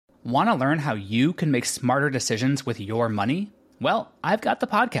Want to learn how you can make smarter decisions with your money? Well, I've got the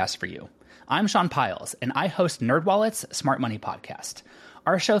podcast for you. I'm Sean Piles, and I host NerdWallet's Smart Money Podcast.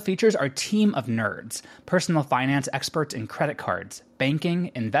 Our show features our team of nerds, personal finance experts in credit cards,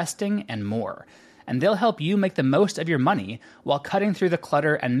 banking, investing, and more. And they'll help you make the most of your money while cutting through the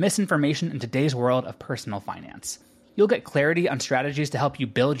clutter and misinformation in today's world of personal finance. You'll get clarity on strategies to help you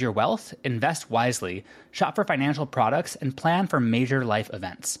build your wealth, invest wisely, shop for financial products, and plan for major life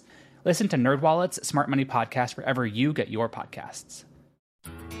events. Listen to NerdWallet's Smart Money Podcast wherever you get your podcasts.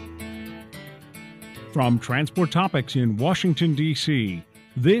 From Transport Topics in Washington, D.C.,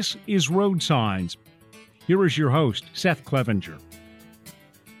 this is Road Signs. Here is your host, Seth Clevenger.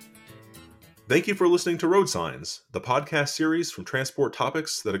 Thank you for listening to Road Signs, the podcast series from Transport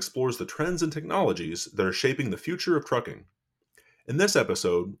Topics that explores the trends and technologies that are shaping the future of trucking. In this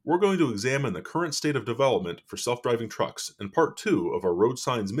episode, we're going to examine the current state of development for self-driving trucks in part 2 of our Road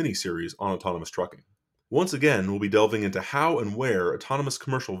Signs mini-series on autonomous trucking. Once again, we'll be delving into how and where autonomous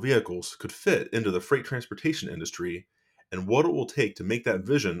commercial vehicles could fit into the freight transportation industry and what it will take to make that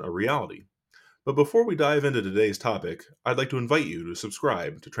vision a reality. But before we dive into today's topic, I'd like to invite you to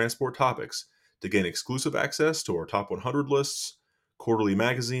subscribe to Transport Topics to gain exclusive access to our top 100 lists, quarterly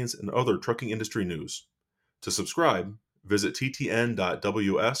magazines, and other trucking industry news. To subscribe, visit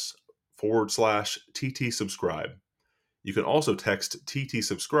ttn.ws/TT subscribe. You can also text TT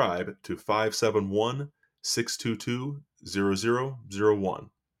subscribe to 571-622-0001.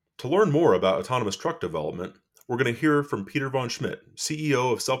 To learn more about autonomous truck development, we're going to hear from Peter von Schmidt,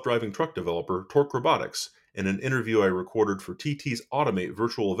 CEO of self-driving truck developer Torque Robotics, in an interview I recorded for TT's Automate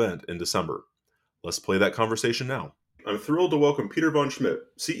virtual event in December. Let's play that conversation now. I'm thrilled to welcome Peter von Schmidt,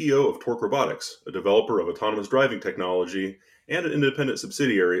 CEO of Torque Robotics, a developer of autonomous driving technology and an independent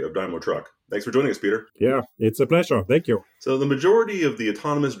subsidiary of Daimler Truck. Thanks for joining us, Peter. Yeah, it's a pleasure. Thank you. So the majority of the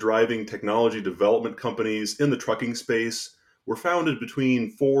autonomous driving technology development companies in the trucking space were founded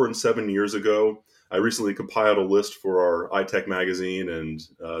between 4 and 7 years ago. I recently compiled a list for our iTech magazine, and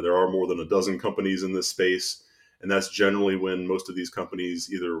there are more than a dozen companies in this space. And that's generally when most of these companies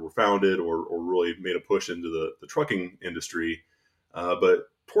either were founded or really made a push into the trucking industry. But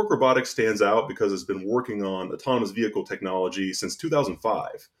Torque Robotics stands out because it's been working on autonomous vehicle technology since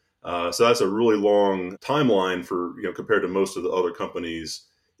 2005. So that's a really long timeline for, compared to most of the other companies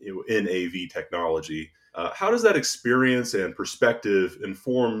in AV technology. How does that experience and perspective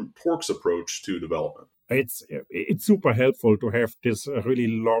inform Torque's approach to development? It's super helpful to have this really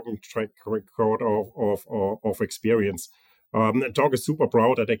long track record of experience. Torque is super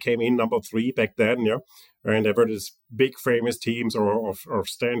proud that they came in number 3 back then, and they were this big famous teams of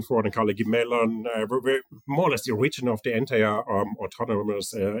Stanford and Carnegie Mellon, were more or less the origin of the entire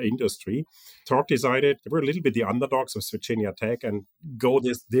autonomous industry. Torque decided they were a little bit the underdogs of Virginia Tech and go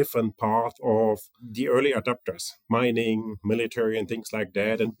this different path of the early adopters, mining, military, and things like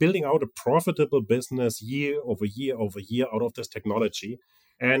that, and building out a profitable business year over year over year out of this technology.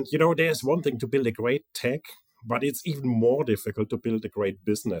 And, there's one thing to build a great tech, but it's even more difficult to build a great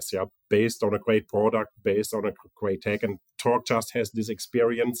business, based on a great product, based on a great tech. And Torque just has this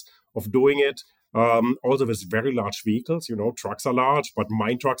experience of doing it. Also with very large vehicles, trucks are large, but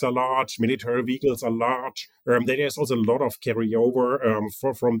mine trucks are large, military vehicles are large. There's also a lot of carryover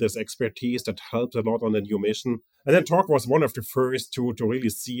from this expertise that helps a lot on the new mission. And then Torque was one of the first to really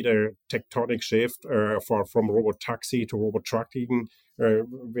see the tectonic shift from robot taxi to robot trucking,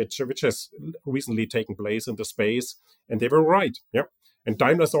 which has recently taken place in the space. And they were right, And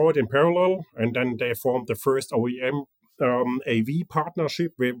Daimler saw it in parallel, and then they formed the first OEM AV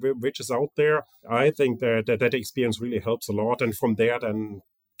partnership, which is out there. I think that experience really helps a lot. And from there, then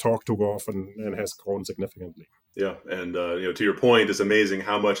Torque took off and has grown significantly. Yeah. And, to your point, it's amazing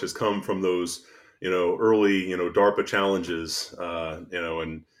how much has come from those, early, DARPA challenges, and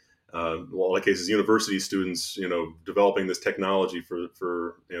in a lot of cases, university students, developing this technology for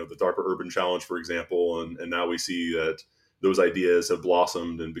the DARPA Urban Challenge, for example. And now we see that those ideas have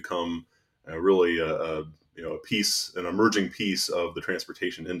blossomed and become really an emerging piece of the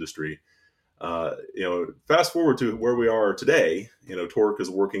transportation industry. Fast forward to where we are today. Torque is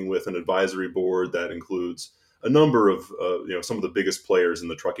working with an advisory board that includes a number of some of the biggest players in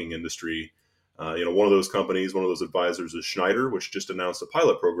the trucking industry. One of those companies, one of those advisors is Schneider, which just announced a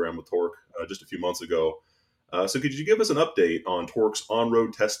pilot program with Torque just a few months ago. So could you give us an update on Torque's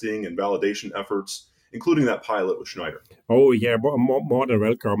on-road testing and validation efforts, including that pilot with Schneider? Oh, yeah, more than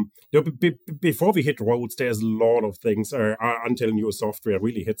welcome. Before we hit roads, there's a lot of things until new software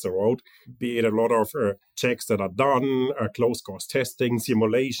really hits the road, be it a lot of checks that are done, close course testing,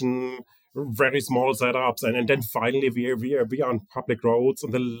 simulation, very small setups, and then finally we are on public roads.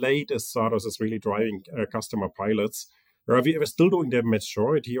 And the latest status is really driving customer pilots. We're still doing the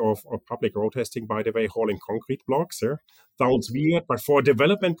majority of public road testing, by the way, hauling concrete blocks. Yeah? Sounds weird, but for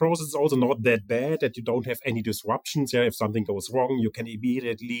development process, it's also not that bad that you don't have any disruptions. Yeah, if something goes wrong, you can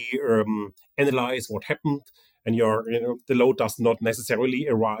immediately analyze what happened, and the load does not necessarily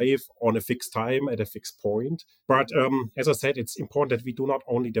arrive on a fixed time at a fixed point. But as I said, it's important that we do not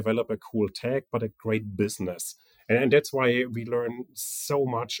only develop a cool tech, but a great business, and that's why we learn so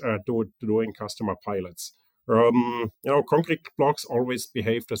much doing customer pilots. Concrete blocks always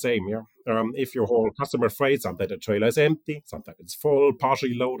behave the same. Yeah. If you haul customer freight, sometimes the trailer is empty, sometimes it's full,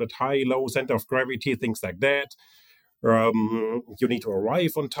 partially loaded, high, low, center of gravity, things like that. You need to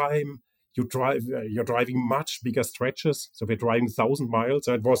arrive on time. You're driving much bigger stretches. So we're driving 1,000 miles.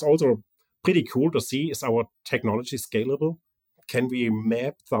 It was also pretty cool to see, is our technology scalable? Can we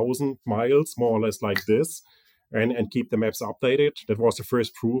map 1,000 miles more or less like this and keep the maps updated? That was the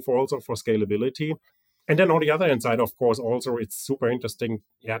first proof also for scalability. And then on the other hand side, of course, also it's super interesting,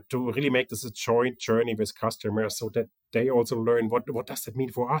 to really make this a joint journey with customers so that they also learn what does that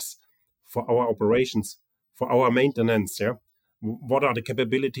mean for us, for our operations, for our maintenance. Yeah, what are the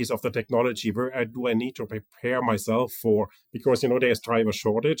capabilities of the technology? Where do I need to prepare myself for? Because there's driver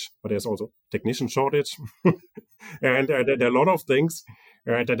shortage, but there's also technician shortage, and there are a lot of things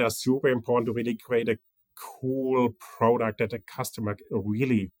that are super important to really create a cool product that a customer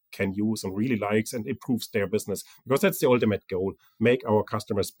really can use and really likes and improves their business, because that's the ultimate goal: make our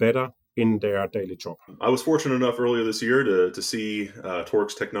customers better in their daily job. I was fortunate enough earlier this year to see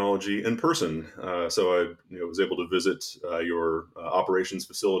Torque's technology in person. So I was able to visit your operations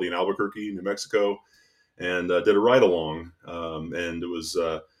facility in Albuquerque, New Mexico, and did a ride along. And it was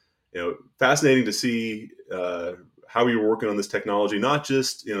fascinating to see how you were working on this technology, not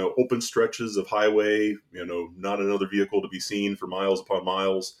just open stretches of highway, not another vehicle to be seen for miles upon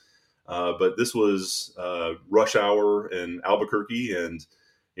miles, but this was rush hour in Albuquerque, and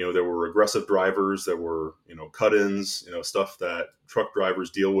there were aggressive drivers, there were cut-ins, stuff that truck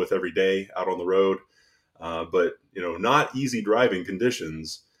drivers deal with every day out on the road, but not easy driving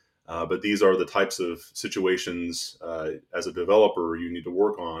conditions. But these are the types of situations as a developer you need to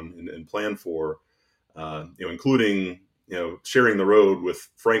work on and plan for. Including sharing the road with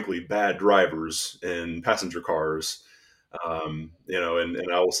frankly bad drivers in passenger cars. And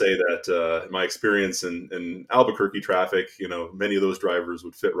I will say that my experience in Albuquerque traffic, many of those drivers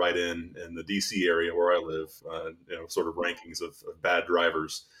would fit right in the DC area where I live. Sort of rankings of bad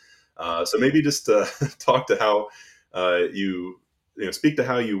drivers. So maybe just talk to how you speak to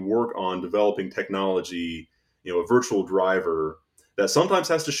how you work on developing technology, a virtual driver that sometimes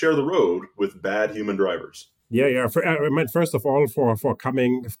has to share the road with bad human drivers. Yeah. I mean, first of all, for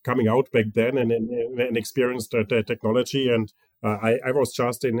coming out back then and experienced the technology, and I was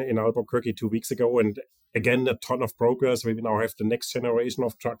just in Albuquerque 2 weeks ago, and again a ton of progress. We now have the next generation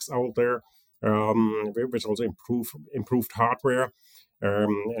of trucks out there, which also improved hardware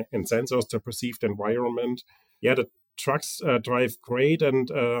and sensors to perceive the environment. Yeah, the trucks drive great,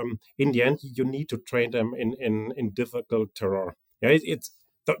 and in the end, you need to train them in difficult terrain. Yeah, it's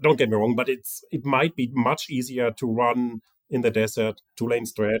don't get me wrong, but it might be much easier to run in the desert, 2 lane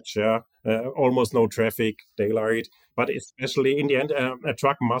stretch, almost no traffic, daylight. But especially in the end, a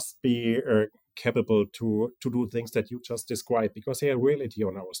truck must be capable to do things that you just described, because they are reality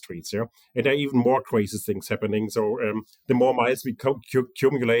on our streets. Yeah, and there are even more crazy things happening. So the more miles we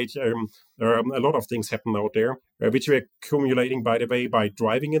accumulate, a lot of things happen out there, which we're accumulating, by the way, by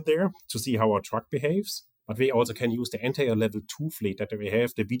driving in there to see how our truck behaves. But we also can use the entire level 2 fleet that we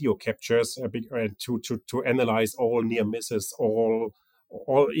have, the video captures, to analyze all near misses, all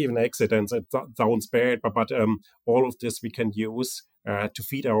even accidents. It sounds bad, but all of this we can use to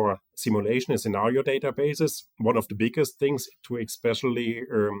feed our simulation and scenario databases. One of the biggest things to especially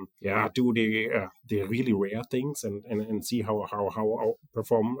do the really rare things and see how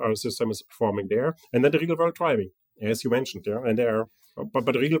our system is performing there. And then the real world driving, as you mentioned, and there.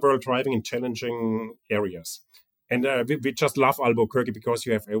 But real world driving in challenging areas. And we just love Albuquerque because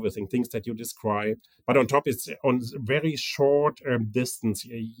you have everything, things that you described. But on top, it's on very short distance.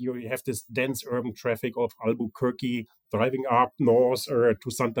 You have this dense urban traffic of Albuquerque, driving up north to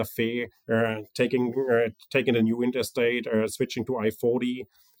Santa Fe, taking a new interstate, switching to I-40,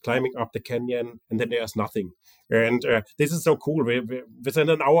 climbing up the canyon, and then there's nothing. And this is so cool. Within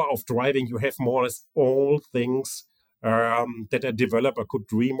an hour of driving, you have more or less all things that a developer could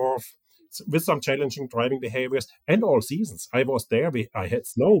dream of, with some challenging driving behaviors and all seasons. I was there. I had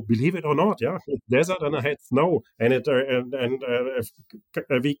snow, believe it or not. Yeah, it's desert and I had snow, and a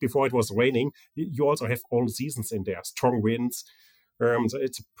week before it was raining. You also have all seasons in there, strong winds. So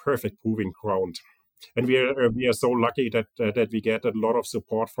it's a perfect proving ground, and we are so lucky that we get a lot of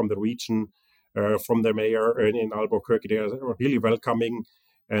support from the region, from the mayor in Albuquerque. They are really welcoming.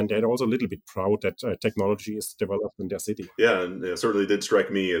 And they're also a little bit proud that technology is developed in their city. Yeah, and it certainly did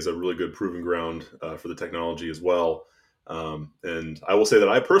strike me as a really good proving ground for the technology as well. And I will say that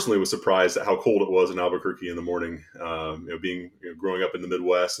I personally was surprised at how cold it was in Albuquerque in the morning. Growing up in the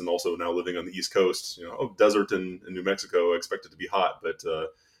Midwest and also now living on the East Coast, desert in New Mexico, I expect it to be hot, but a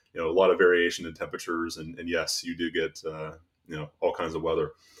lot of variation in temperatures. And yes, you do get all kinds of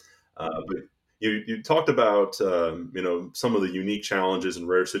weather. But you talked about some of the unique challenges and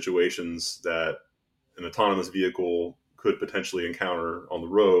rare situations that an autonomous vehicle could potentially encounter on the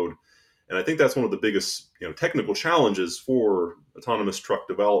road. And I think that's one of the biggest technical challenges for autonomous truck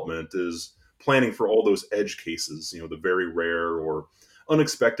development is planning for all those edge cases, the very rare or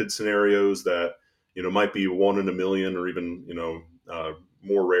unexpected scenarios that might be 1 in a million or even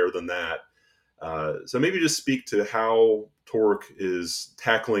more rare than that. So maybe just speak to how Torque is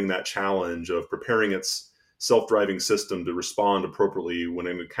tackling that challenge of preparing its self-driving system to respond appropriately when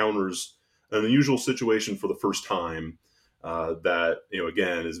it encounters an unusual situation for the first time that,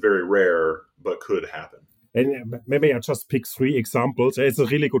 again, is very rare, but could happen. And maybe I just pick 3 examples. It's a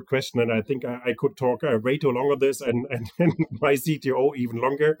really good question, and I think I could talk way too long on this, and my CTO even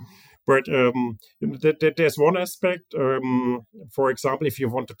longer. But there's one aspect. For example, if you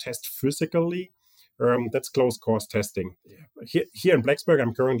want to test physically, that's closed-course testing. Here in Blacksburg,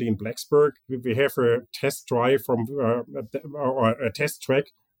 I'm currently in Blacksburg. We have a test drive from or a test track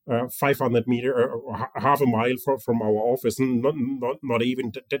 500 meter or half a mile from our office. Not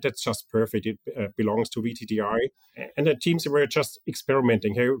even that's just perfect. It belongs to VTTI, and the teams were just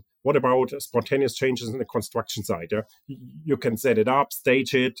experimenting. Hey, what about spontaneous changes in the construction site? You can set it up,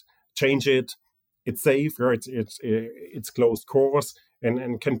 stage it, change it. It's safe. It's closed course,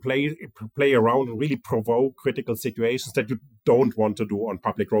 and can play around and really provoke critical situations that you don't want to do on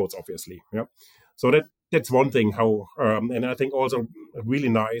public roads, obviously. Yeah, so that's one thing. How and I think also really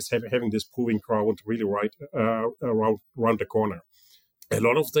nice having this proving ground really right around the corner. A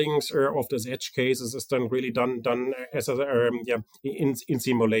lot of things of these edge cases is then really done as in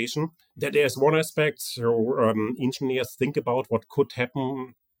simulation. That there's one aspect. So engineers think about what could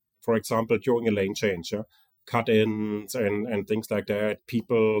happen, for example, during a lane change. Yeah? Cut-ins and things like that,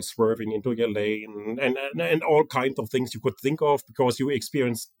 people swerving into your lane, and all kinds of things you could think of because you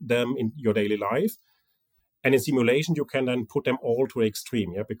experience them in your daily life. And in simulation, you can then put them all to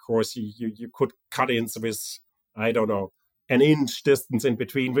extreme, because you could cut-ins with, I don't know, an inch distance in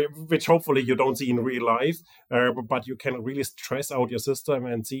between, which hopefully you don't see in real life, but you can really stress out your system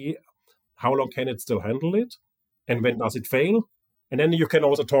and see how long can it still handle it, and when does it fail. And then you can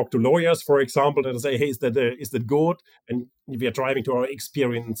also talk to lawyers, for example, and say, hey, is that good? And we are driving to our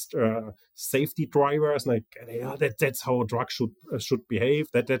experienced safety drivers, like, that's how a truck should behave.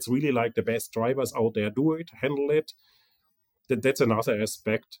 That's really like the best drivers out there do it, handle it. That's another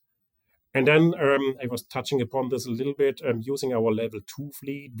aspect. And then I was touching upon this a little bit, using our level 2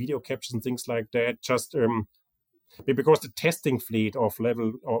 fleet, video captures and things like that, just because the testing fleet of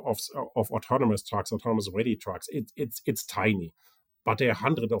autonomous trucks, autonomous ready trucks, it's tiny. But there are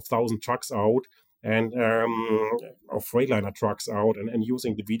hundreds of thousands of trucks out and of Freightliner trucks out, and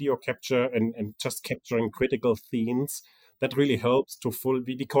using the video capture and just capturing critical themes, that really helps to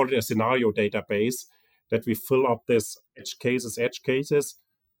we call it a scenario database, that we fill up this edge cases.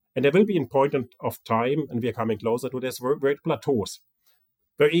 And there will be a point of time, and we are coming closer to this, where it plateaus.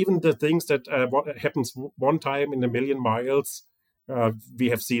 Where even the things that what happens one time in a million miles, we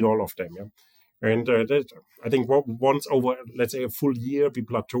have seen all of them. Yeah? And I think once over, let's say, a full year, we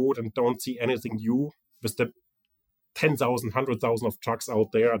plateaued and don't see anything new with the 10,000, 100,000 of trucks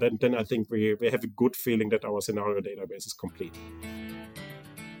out there, then I think we have a good feeling that our scenario database is complete.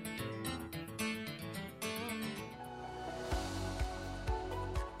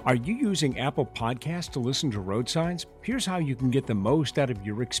 Are you using Apple Podcasts to listen to Road Signs? Here's how you can get the most out of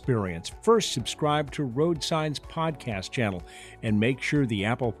your experience. First, subscribe to Road Signs podcast channel and make sure the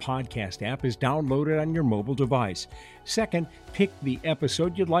Apple Podcast app is downloaded on your mobile device. Second, pick the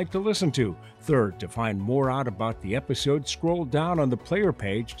episode you'd like to listen to. Third, to find more out about the episode, scroll down on the player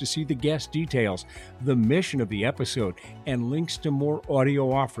page to see the guest details, the mission of the episode, and links to more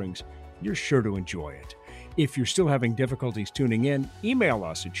audio offerings. You're sure to enjoy it. If you're still having difficulties tuning in, email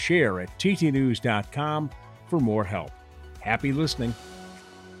us at share@ttnews.com. for more help. Happy listening.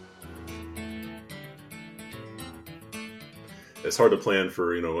 It's hard to plan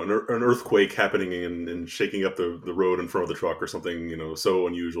for, an earthquake happening and shaking up the road in front of the truck or something, so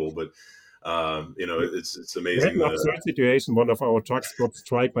unusual. But, it's We had amazing an that. absurd situation. One of our trucks got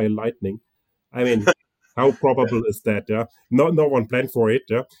struck by lightning. I mean, how probable is that? Yeah, no one planned for it.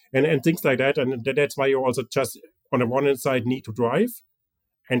 Yeah, and things like that. And that's why you also just on the one hand side need to drive,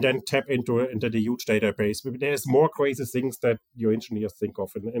 and then tap into the huge database. But there's more crazy things that your engineers think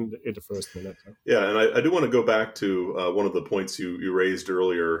of in the first minute. Yeah. Yeah, and I do want to go back to one of the points you raised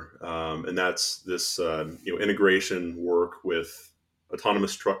earlier, and that's this integration work with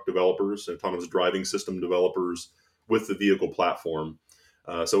autonomous truck developers, autonomous driving system developers with the vehicle platform.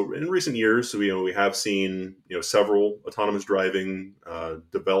 So in recent years, we have seen several autonomous driving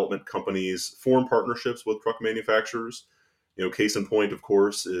development companies form partnerships with truck manufacturers. Case in point, of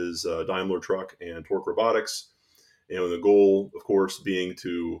course, is Daimler Truck and Torque Robotics. The goal, of course, being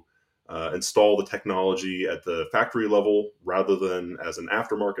to install the technology at the factory level rather than as an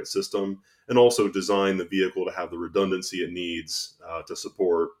aftermarket system, and also design the vehicle to have the redundancy it needs to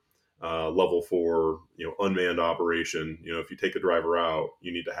support level 4, unmanned operation. If you take a driver out,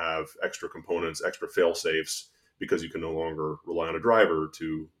 you need to have extra components, extra fail safes, because you can no longer rely on a driver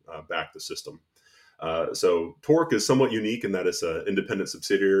to back the system. So Torque is somewhat unique in that it's an independent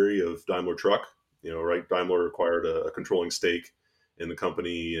subsidiary of Daimler Truck. Right? Daimler acquired a controlling stake in the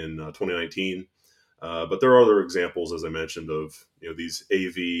company in 2019. But there are other examples, as I mentioned, of these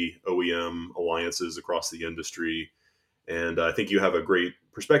AV OEM alliances across the industry. And I think you have a great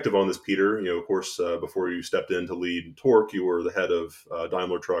perspective on this, Peter. Of course, before you stepped in to lead Torque, you were the head of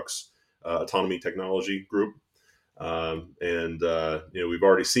Daimler Truck's autonomy technology group. We've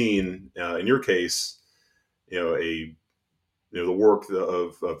already seen in your case, the work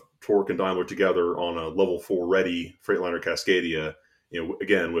of Torque and Daimler together on a level 4 ready Freightliner Cascadia.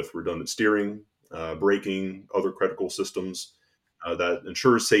 Again with redundant steering, braking, other critical systems that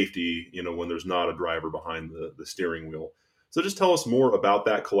ensures safety. When there's not a driver behind the steering wheel. So just tell us more about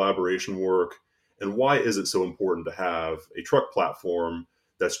that collaboration work, and why is it so important to have a truck platform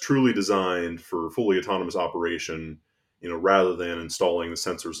that's truly designed for fully autonomous operation, rather than installing the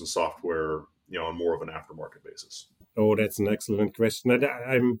sensors and software, on more of an aftermarket basis. Oh, that's an excellent question.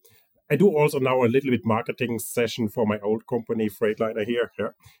 I do also now a little bit marketing session for my old company, Freightliner here, yeah.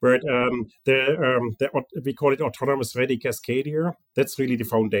 Where we call it autonomous ready Cascadia. That's really the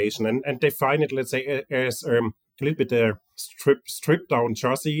foundation, and define it, let's say, as a little bit a stripped down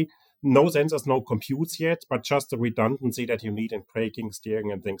chassis. No sensors, no computes yet, but just the redundancy that you need in braking,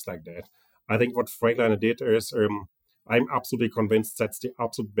 steering, and things like that. I think what Freightliner did is I'm absolutely convinced that's the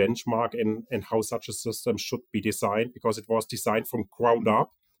absolute benchmark in how such a system should be designed, because it was designed from ground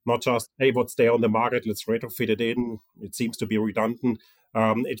up, not just, hey, what's there on the market, let's retrofit it in. It seems to be redundant.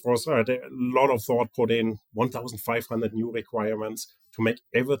 It was a lot of thought put in, 1,500 new requirements to make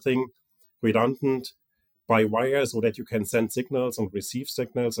everything redundant by wire so that you can send signals and receive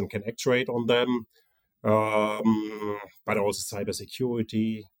signals and can actuate on them. But also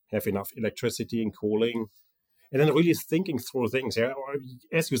cybersecurity, have enough electricity and cooling. And then really thinking through things. Yeah,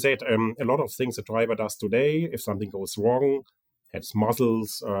 as you said, a lot of things a driver does today, if something goes wrong, has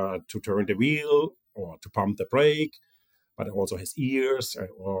muscles to turn the wheel or to pump the brake, but it also has ears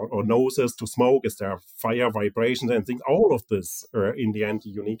or noses to smoke. Is there fire, vibrations, and things? All of this, in the end,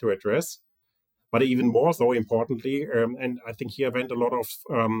 you need to address. But even more so, importantly, and I think here went a lot of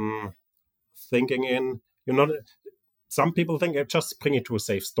thinking in. Some people think just bring it to a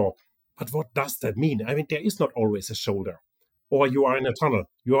safe stop. But what does that mean? I mean, there is not always a shoulder, or you are in a tunnel,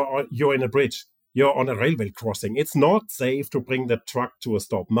 you're in a bridge, you're on a railway crossing. It's not safe to bring the truck to a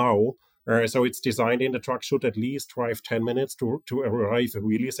stop now. So it's designed in the truck should at least drive 10 minutes to arrive a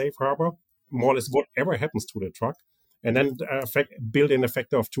really safe harbor, more or less whatever happens to the truck. And then build in a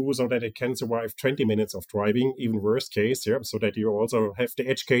factor of 2 so that it can survive 20 minutes of driving, even worst case, yeah, so that you also have the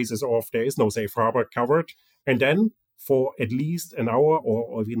edge cases of there is no safe harbor covered. And then for at least an hour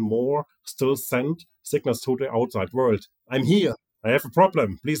or even more, still send signals to the outside world. I'm here. I have a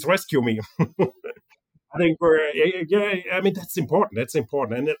problem. Please rescue me. I think I mean, that's important. That's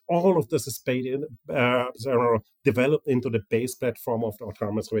important. And then all of this is developed into the base platform of the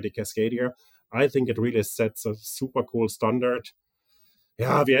autonomous ready Cascadia. I think it really sets a super cool standard.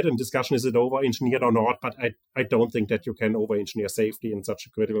 Yeah, we had a discussion, is it over-engineered or not? But I don't think that you can over-engineer safety in such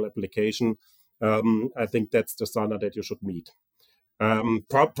a critical application. I think that's the standard that you should meet.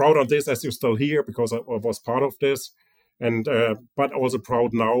 Proud of this as you're still here because I was part of this, and but also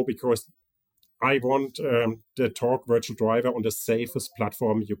proud now because I want the Torque virtual driver on the safest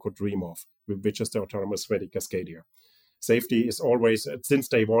platform you could dream of, which is the autonomous ready Cascadia. Safety is always, since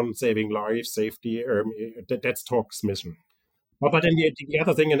day one, saving lives, safety, that's Torque's mission. But then the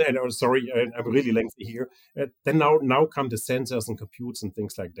other thing, and sorry, I'm really lengthy here, then now come the sensors and computes and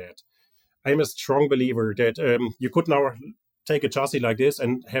things like that. I'm a strong believer that you could now take a chassis like this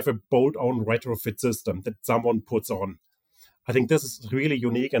and have a bolt-on retrofit system that someone puts on. I think this is really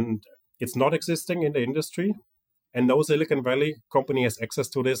unique, and it's not existing in the industry. And no Silicon Valley company has access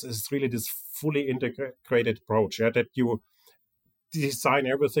to this. It's really this fully integrated approach, that you design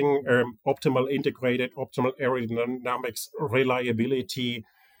everything optimal, integrated, optimal aerodynamics, reliability,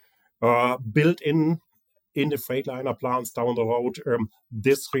 built in the Freightliner plants down the road.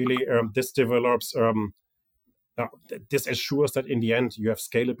 This really develops. This assures that in the end you have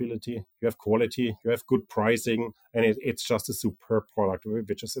scalability, you have quality, you have good pricing, and it's just a superb product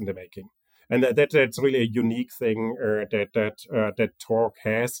which is in the making. And that's really a unique thing that Torque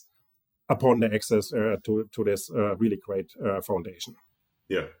has upon the access to this really great foundation.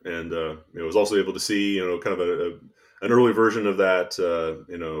 Yeah, and I was also able to see kind of an early version of that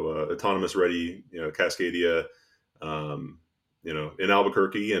autonomous ready Cascadia in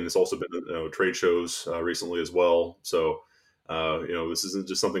Albuquerque, and it's also been trade shows recently as well. So this isn't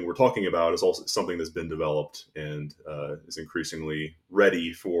just something we're talking about; it's also something that's been developed and is increasingly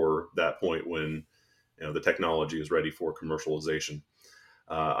ready for that point when the technology is ready for commercialization.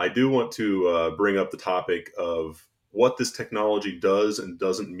 I do want to bring up the topic of what this technology does and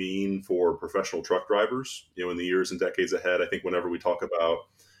doesn't mean for professional truck drivers, in the years and decades ahead. I think whenever we talk about,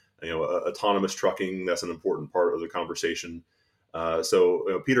 autonomous trucking, that's an important part of the conversation.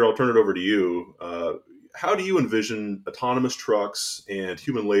 So Peter, I'll turn it over to you. How do you envision autonomous trucks and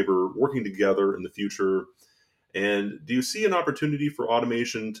human labor working together in the future? And do you see an opportunity for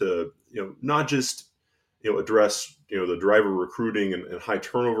automation to, not just, address, the driver recruiting and high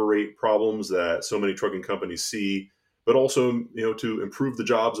turnover rate problems that so many trucking companies see, but also, to improve the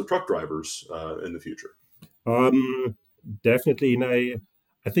jobs of truck drivers in the future? Definitely. And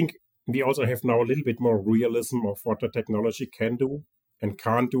I think we also have now a little bit more realism of what the technology can do and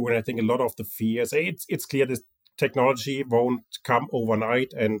can't do. And I think a lot of the fears, it's clear this technology won't come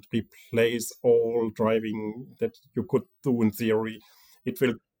overnight and replace all driving that you could do in theory. It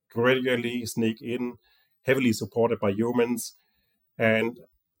will gradually sneak in, heavily supported by humans. And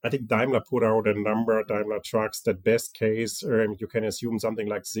I think Daimler put out a number, Daimler Trucks, that best case, you can assume something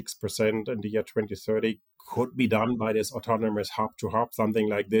like 6% in the year 2030 could be done by this autonomous hub-to-hub, something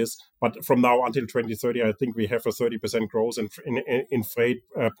like this. But from now until 2030, I think we have a 30% growth in freight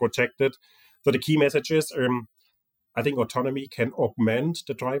projected. So the key message is, I think autonomy can augment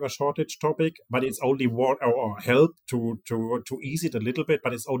the driver shortage topic, but it's only one, or help to ease it a little bit,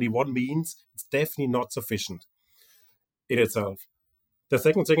 but it's only one means. It's definitely not sufficient in itself. The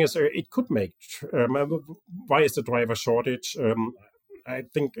second thing is it could make. Why is the driver shortage? I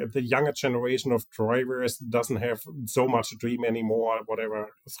think the younger generation of drivers doesn't have so much dream anymore. Whatever,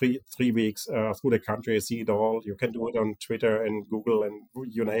 three weeks through the country, see it all. You can do it on Twitter and Google and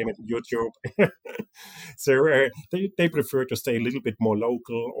you name it, YouTube. So they prefer to stay a little bit more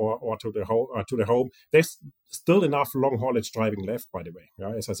local or to the home. There's still enough long haulage driving left, by the way.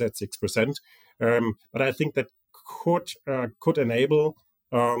 As I said, 6%. But I think that could enable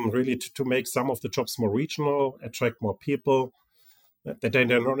really to make some of the jobs more regional, attract more people.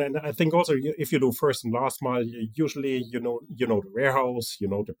 And I think also if you do first and last mile, usually you know the warehouse,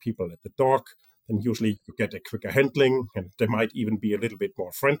 the people at the dock, then usually you get a quicker handling, and they might even be a little bit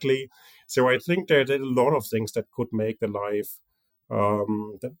more friendly. So I think there are a lot of things that could make the life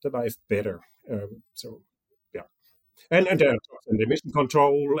better. So yeah. And there are jobs in the mission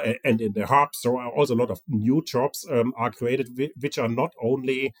control and in the hubs. So also a lot of new jobs are created, which are not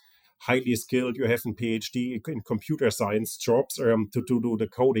only highly skilled, you have a PhD in computer science jobs to do the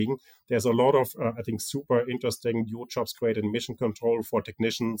coding. There's a lot of, I think, super interesting new jobs created in mission control for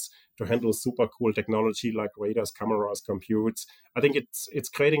technicians to handle super cool technology like radars, cameras, computes. I think it's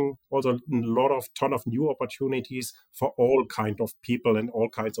creating also a ton of new opportunities for all kinds of people and all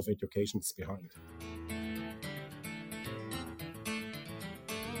kinds of educations behind.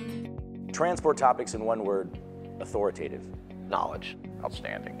 Transport topics in one word: authoritative. Knowledge.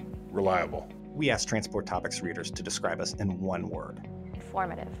 Outstanding. Reliable. We asked Transport Topics readers to describe us in one word.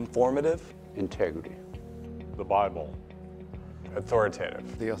 Informative. Informative. Integrity. The Bible.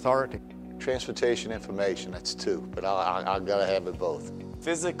 Authoritative. The authority. Transportation information, that's two, but I gotta have it both.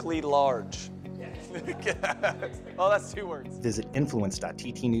 Physically large. Oh, that's 2 words. Visit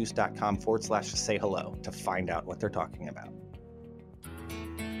influence.ttnews.com/say hello to find out what they're talking about.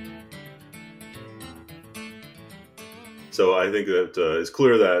 So I think that it's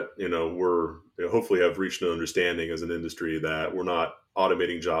clear that we're hopefully have reached an understanding as an industry that we're not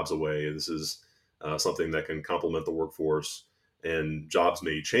automating jobs away. This is something that can complement the workforce, and jobs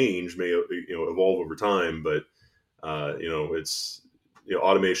may change, may evolve over time, but it's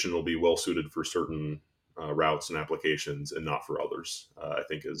automation will be well suited for certain routes and applications, and not for others. I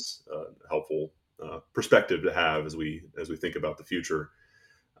think is a helpful perspective to have as we think about the future,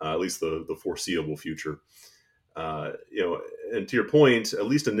 at least the foreseeable future. And to your point, at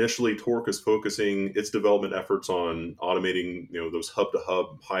least initially, Torque is focusing its development efforts on automating, those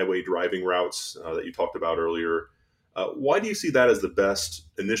hub-to-hub highway driving routes that you talked about earlier. Why do you see that as the best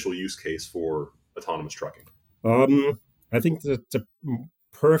initial use case for autonomous trucking? I think that the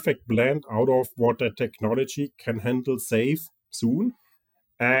perfect blend out of what the technology can handle safe soon,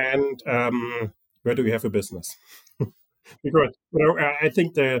 and where do we have a business? Because I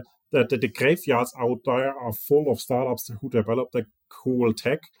think that the graveyards out there are full of startups who develop the cool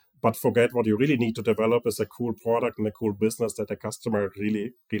tech, but forget what you really need to develop is a cool product and a cool business that the customer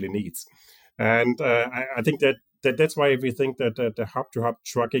really, really needs. And I think that's why we think that the hub-to-hub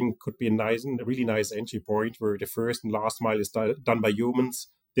trucking could be a really nice entry point where the first and last mile is done by humans.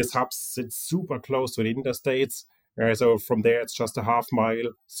 This hub sits super close to the interstates. So from there, it's just a half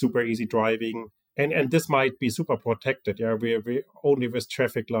mile, super easy driving. And this might be super protected. Yeah, we only with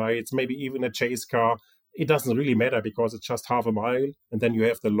traffic lights, maybe even a chase car. It doesn't really matter because it's just half a mile, and then you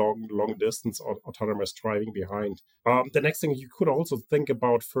have the long distance autonomous driving behind. The next thing you could also think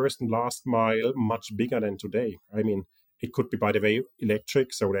about first and last mile much bigger than today. I mean, it could be, by the way,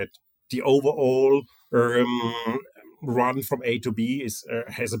 electric, so that the overall run from A to B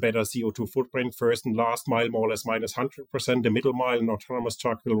has a better CO2 footprint. First and last mile, more or less minus 100%. The middle mile, an autonomous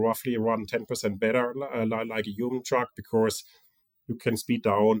truck will roughly run 10% better, like a human truck, because you can speed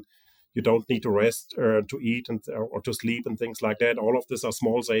down. You don't need to rest to eat or to sleep and things like that. All of these are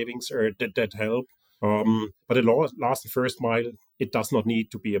small savings that help. But the last and first mile, it does not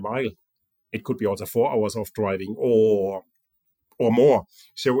need to be a mile. It could be also 4 hours of driving or more.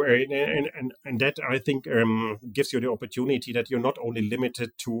 So, and that, I think, gives you the opportunity that you're not only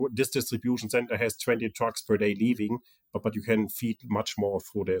limited to this distribution center has 20 trucks per day leaving, but you can feed much more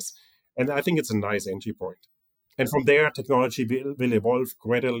through this. And I think it's a nice entry point. And from there, technology will evolve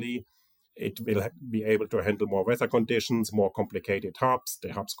gradually. It will be able to handle more weather conditions, more complicated hubs.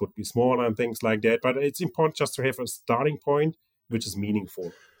 The hubs could be smaller and things like that. But it's important just to have a starting point which is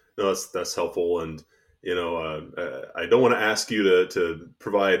meaningful. No, that's helpful. And I don't want to ask you to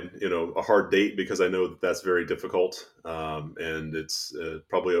provide a hard date, because I know that that's very difficult, and it's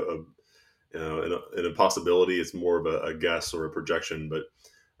probably an impossibility. It's more of a guess or a projection. But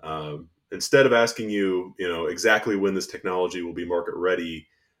instead of asking you exactly when this technology will be market ready,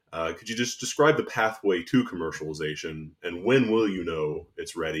 could you just describe the pathway to commercialization, and when will you know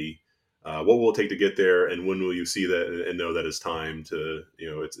it's ready? What will it take to get there, and when will you see that and know that it's time to,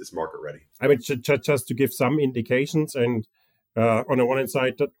 it's market ready? I mean, just to give some indications, and on the one hand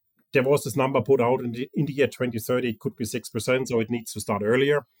side, that there was this number put out in the year 2030, it could be 6%, so it needs to start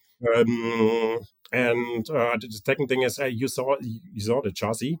earlier. And the second thing is, you saw the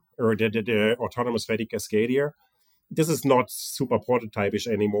chassis, or the autonomous Freddy Cascadia. This is not super prototypish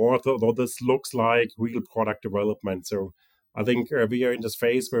anymore, though this looks like real product development. So I think we are in this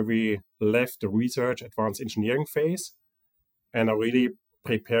phase where we left the research advanced engineering phase and are really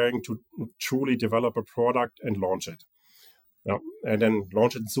preparing to truly develop a product and launch it. Yeah. And then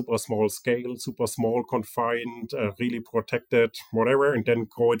launch it in super small scale, super small, confined, really protected, whatever, and then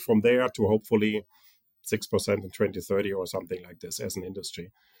grow it from there to hopefully 6% in 2030 or something like this as an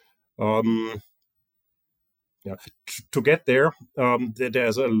industry. Yeah, to get there,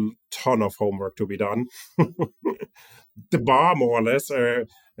 there's a ton of homework to be done. The bar, more or less, and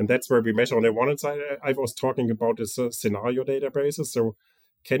that's where we measure on the one hand side. I was talking about this scenario databases. So,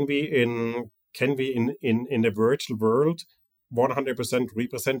 can we in the virtual world 100%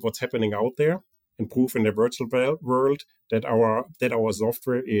 represent what's happening out there, and prove in the virtual world that our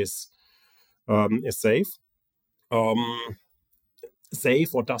software is safe?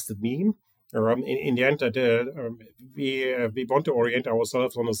 Safe, what does it mean? In the end, we want to orient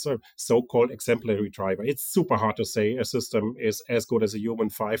ourselves on a so-called exemplary driver. It's super hard to say a system is as good as a human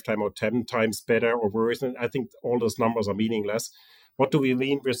 5 times or 10 times better or worse. And I think all those numbers are meaningless. What do we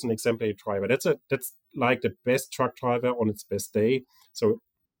mean with an exemplary driver? That's like the best truck driver on its best day. So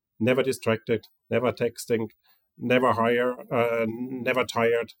never distracted, never texting, never never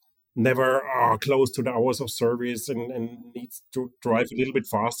tired, never close to the hours of service, and needs to drive a little bit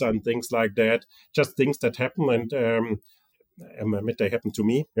faster and things like that. Just things that happen. And Midday happened to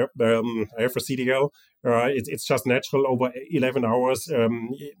me. Yep. I have a CDL. It's just natural over 11 hours.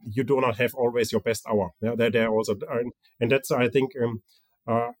 You do not have always your best hour. Yeah, they're also, and that's, I think,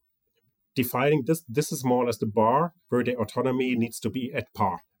 defining this is more or less the bar where the autonomy needs to be at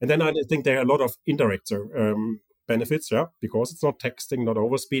par. And then I think there are a lot of indirect benefits, yeah, because it's not texting, not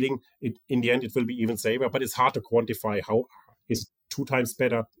overspeeding. In the end, it will be even safer, but it's hard to quantify how is 2 times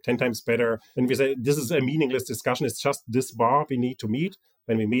better, 10 times better. And we say this is a meaningless discussion. It's just this bar we need to meet.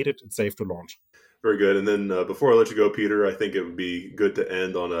 When we meet it, it's safe to launch. Very good. And then before I let you go, Peter, I think it would be good to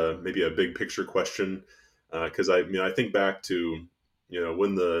end on maybe a big picture question, because I think back to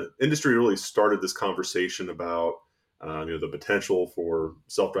when the industry really started this conversation about the potential for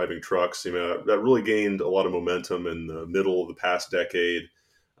self-driving trucks. That really gained a lot of momentum in the middle of the past decade.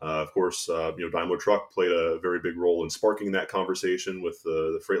 Of course, Daimler Truck played a very big role in sparking that conversation with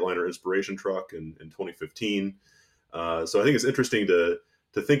the Freightliner Inspiration Truck in 2015. So I think it's interesting to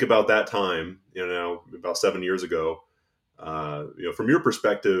think about that time, now about 7 years ago. From your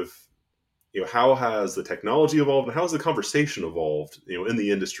perspective, how has the technology evolved and how has the conversation evolved, in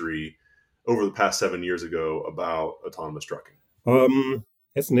the industry over the past 7 years ago about autonomous trucking?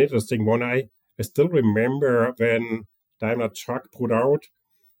 It's an interesting one. I still remember when Daimler Truck put out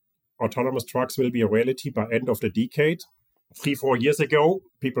autonomous trucks will be a reality by end of the decade. 3-4 years ago,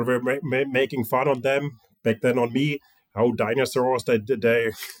 people were making fun on them. Back then on me, how dinosaurs they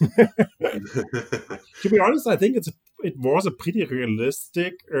To be honest, I think it was a pretty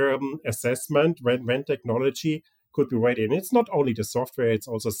realistic assessment when technology could be ready. And it's not only the software, it's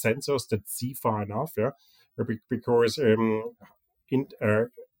also sensors that see far enough, yeah, because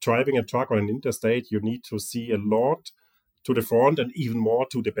driving a truck on an interstate, you need to see a lot to the front and even more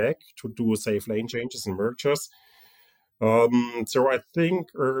to the back to do safe lane changes and mergers. So I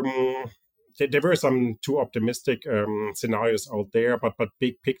think there were some too optimistic scenarios out there, but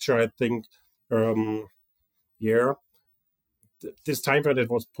big picture, I think, this time frame that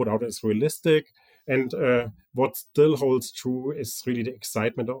was put out is realistic. And what still holds true is really the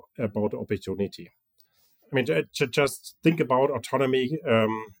excitement about the opportunity. I mean, just think about autonomy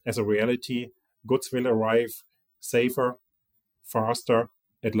as a reality. Goods will arrive safer, faster,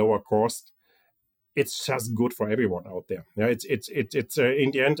 at lower cost. It's just good for everyone out there. Yeah, it's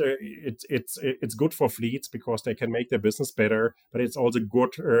in the end, it's good for fleets because they can make their business better, but it's also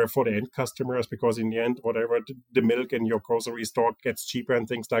good for the end customers because in the end, whatever the milk in your grocery store gets cheaper and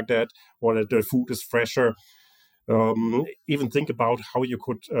things like that, or the food is fresher. Even think about how you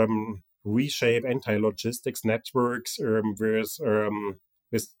could reshape entire logistics networks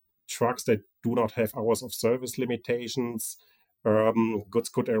with trucks that do not have hours of service limitations. Goods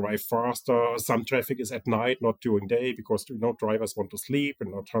could arrive faster. Some traffic is at night, not during day, because drivers want to sleep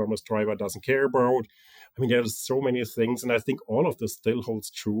and autonomous driver doesn't care about. I mean, there's so many things, and I think all of this still holds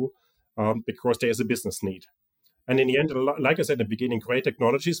true because there's a business need. And in the end, like I said in the beginning, great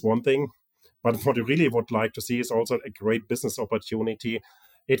technology is one thing, but what I really would like to see is also a great business opportunity.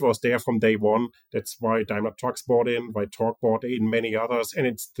 It was there from day one. That's why Daimler Trucks bought in, why Torque bought in, many others, and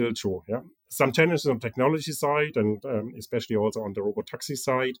it's still true. Yeah, some challenges on technology side, and especially also on the robotaxi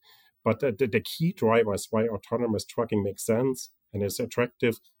side. But the key drivers why autonomous trucking makes sense and is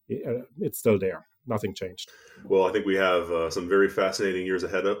attractive, it's still there. Nothing changed. Well, I think we have some very fascinating years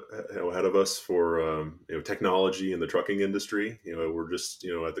ahead of us for technology in the trucking industry. We're just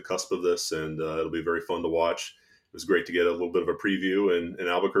at the cusp of this, and it'll be very fun to watch. It was great to get a little bit of a preview in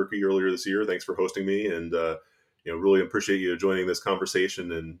Albuquerque earlier this year. Thanks for hosting me, and really appreciate you joining this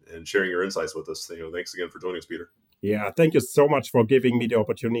conversation and sharing your insights with us. Thanks again for joining us, Peter. Yeah, thank you so much for giving me the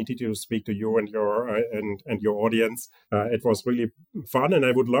opportunity to speak to you and your and your audience. It was really fun, and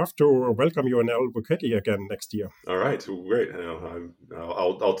I would love to welcome you in Albuquerque again next year. All right, great.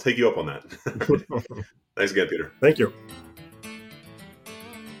 I'll take you up on that. Thanks again, Peter. Thank you.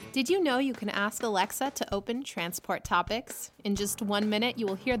 Did you know you can ask Alexa to open Transport Topics? In just 1 minute, you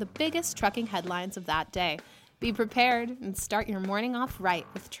will hear the biggest trucking headlines of that day. Be prepared and start your morning off right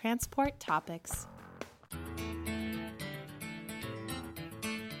with Transport Topics.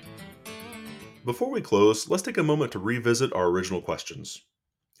 Before we close, let's take a moment to revisit our original questions.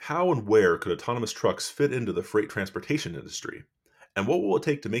 How and where could autonomous trucks fit into the freight transportation industry? And what will it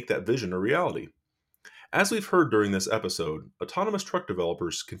take to make that vision a reality? As we've heard during this episode, autonomous truck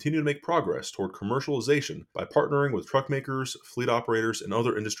developers continue to make progress toward commercialization by partnering with truck makers, fleet operators, and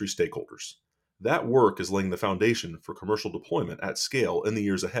other industry stakeholders. That work is laying the foundation for commercial deployment at scale in the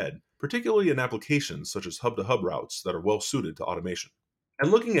years ahead, particularly in applications such as hub-to-hub routes that are well suited to automation. And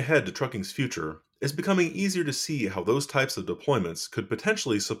looking ahead to trucking's future, it's becoming easier to see how those types of deployments could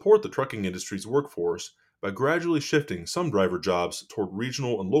potentially support the trucking industry's workforce by gradually shifting some driver jobs toward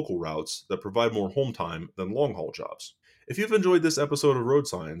regional and local routes that provide more home time than long-haul jobs. If you've enjoyed this episode of Road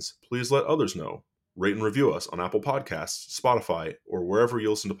Signs, please let others know. Rate and review us on Apple Podcasts, Spotify, or wherever you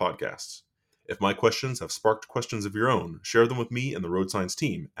listen to podcasts. If my questions have sparked questions of your own, share them with me and the Road Signs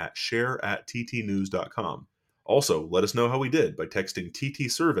team at share@ttnews.com. Also, let us know how we did by texting TT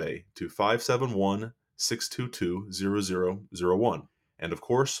Survey to 571-622-0001. And of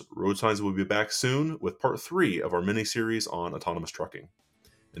course, Road Signs will be back soon with part 3 of our mini-series on autonomous trucking.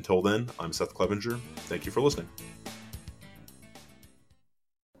 Until then, I'm Seth Clevenger. Thank you for listening.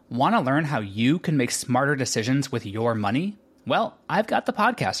 Want to learn how you can make smarter decisions with your money? Well, I've got the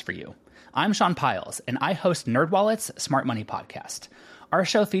podcast for you. I'm Sean Piles, and I host NerdWallet's Smart Money Podcast. Our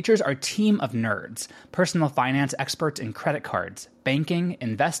show features our team of nerds, personal finance experts in credit cards, banking,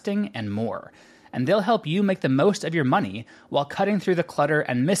 investing, and more. And they'll help you make the most of your money while cutting through the clutter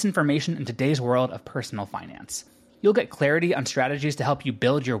and misinformation in today's world of personal finance. You'll get clarity on strategies to help you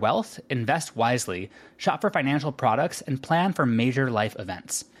build your wealth, invest wisely, shop for financial products, and plan for major life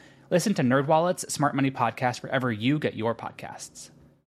events. Listen to NerdWallet's Smart Money Podcast wherever you get your podcasts.